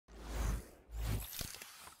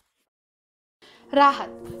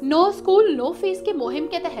राहत। No school no fees की मुहिम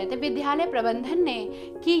के तहत विद्यालय प्रबंधन ने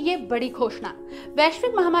की ये बड़ी घोषणा।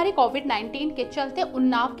 वैश्विक महामारी कोविड-19 के चलते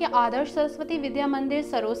उन्नाव के आदर्श सरस्वती विद्या मंदिर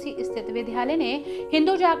सरोसी स्थित विद्यालय ने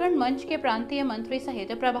हिंदू जागरण मंच के प्रांतीय मंत्री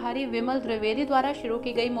सहित प्रभारी विमल द्विवेदी द्वारा शुरू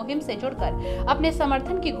की गई मुहिम से जुड़कर अपने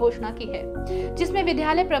समर्थन की घोषणा की है, जिसमें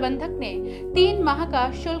विद्यालय प्रबंधक ने 3 माह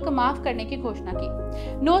का शुल्क माफ करने की घोषणा की।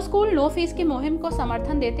 नो स्कूल नो फीस की मुहिम को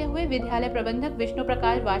समर्थन देते हुए विद्यालय प्रबंधक विष्णु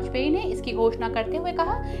प्रकाश वाजपेयी ने इसकी घोषणा करते हुए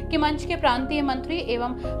कहा कि मंच के प्रांतीय मंत्री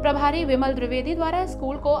एवं प्रभारी विमल द्विवेदी द्वारा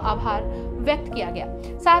स्कूल को आभार व्यक्त किया गया।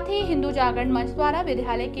 साथ ही हिंदू जागरण मंच द्वारा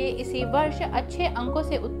विद्यालय के इसी वर्ष अच्छे अंकों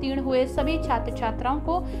से उत्तीर्ण हुए सभी छात्र छात्राओं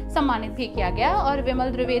को सम्मानित भी किया गया और विमल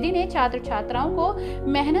द्विवेदी ने छात्र छात्राओं को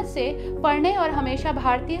मेहनत से पढ़ने और हमेशा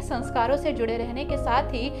भारतीय संस्कारों से जुड़े रहने के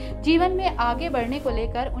साथ ही जीवन में आगे बढ़ने को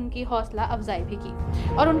लेकर उनकी हौसला अफजाई भी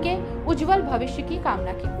की और उनके उज्जवल भविष्य की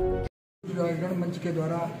कामना की। जागरण मंच के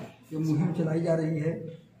द्वारा ये मुहिम चलाई जा रही है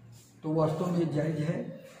तो वास्तव में जायज़ है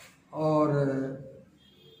और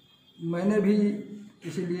मैंने भी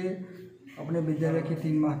इसीलिए अपने विद्यालय की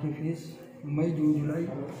 3 माह की फीस मई जून जुलाई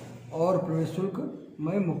और प्रवेश शुल्क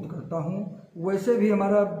मैं मुक्त करता हूं। वैसे भी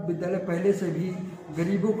हमारा विद्यालय पहले से भी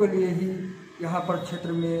गरीबों के लिए ही यहाँ पर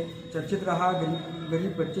क्षेत्र में चर्चित रहा।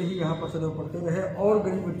 गरीब बच्चे ही यहाँ पर सदैव पढ़ते रहे और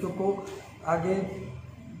गरीब बच्चों को आगे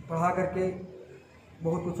पढ़ा करके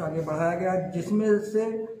बहुत कुछ आगे बढ़ाया गया, जिसमें से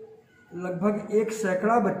लगभग 1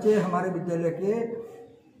 सैकड़ा बच्चे हमारे विद्यालय के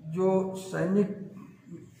जो सैनिक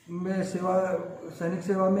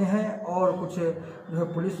सेवा में हैं और कुछ जो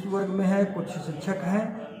है पुलिस वर्ग में हैं, कुछ शिक्षक हैं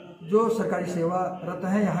जो सरकारी सेवारत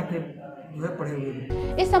हैं यहाँ के जो है पढ़े हुए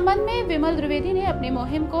हैं। इस संबंध में विमल द्विवेदी ने अपनी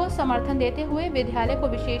मुहिम को समर्थन देते हुए विद्यालय को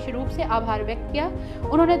विशेष रूप से आभार व्यक्त किया।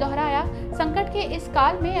 उन्होंने दोहराया, संकट के इस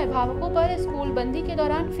काल में अभिभावकों पर स्कूल बंदी के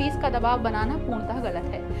दौरान फीस का दबाव बनाना पूर्णतः गलत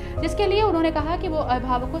है, जिसके लिए उन्होंने कहा कि वो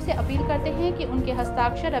अभिभावकों से अपील करते हैं कि उनके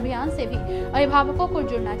हस्ताक्षर अभियान से भी अभिभावकों को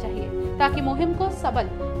जुड़ना चाहिए ताकि मुहिम को सबल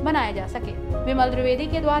बनाया जा सके। विमल द्विवेदी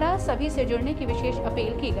के द्वारा सभी से जुड़ने की विशेष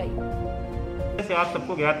अपील की गई। आप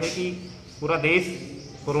सबको ज्ञात है कि पूरा देश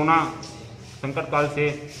कोरोना संकट काल से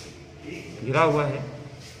घिरा हुआ है,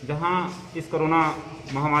 जहां इस कोरोना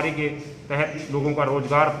महामारी के तहत लोगों का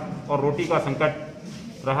रोजगार और रोटी का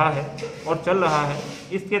संकट रहा है और चल रहा है।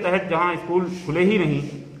 इसके तहत जहां स्कूल खुले ही नहीं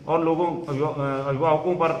और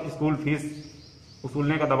अभिभावकों पर स्कूल फीस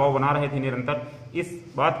वसूलने का दबाव बना रहे थे निरंतर, इस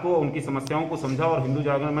बात को उनकी समस्याओं को समझा और हिंदू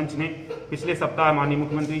जागरण मंच ने पिछले सप्ताह माननीय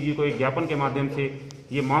मुख्यमंत्री जी को एक ज्ञापन के माध्यम से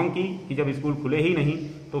ये मांग की कि जब स्कूल खुले ही नहीं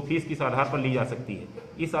तो फीस किस आधार पर ली जा सकती है।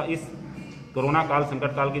 इस कोरोना काल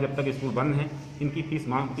संकट काल के जब तक स्कूल बंद हैं इनकी फीस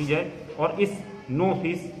मांग की जाए और इस नो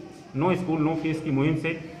स्कूल नो फीस की मुहिम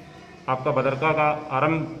से आपका बदरका का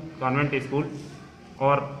आरंभ कॉन्वेंट स्कूल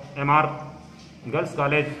और MR गर्ल्स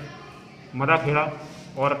कॉलेज मदाखेड़ा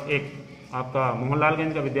और एक आपका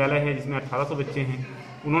मोहनलालगंज का विद्यालय है जिसमें 1800 बच्चे हैं,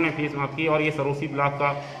 उन्होंने फीस माफ़ की और ये सरोसी ब्लॉक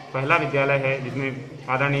का पहला विद्यालय है जिसमें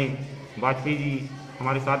आदरणीय वाजपेयी जी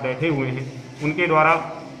हमारे साथ बैठे हुए हैं। उनके द्वारा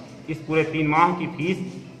इस पूरे 3 माह की फीस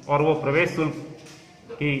और वो प्रवेश शुल्क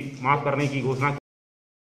की माफ करने की घोषणा।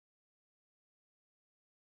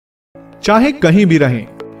 चाहे कहीं भी रहें,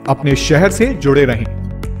 अपने शहर से जुड़े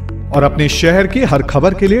रहें और अपने शहर की हर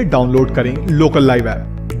खबर के लिए डाउनलोड करें local live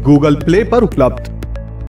app, Google play पर उपलब्ध।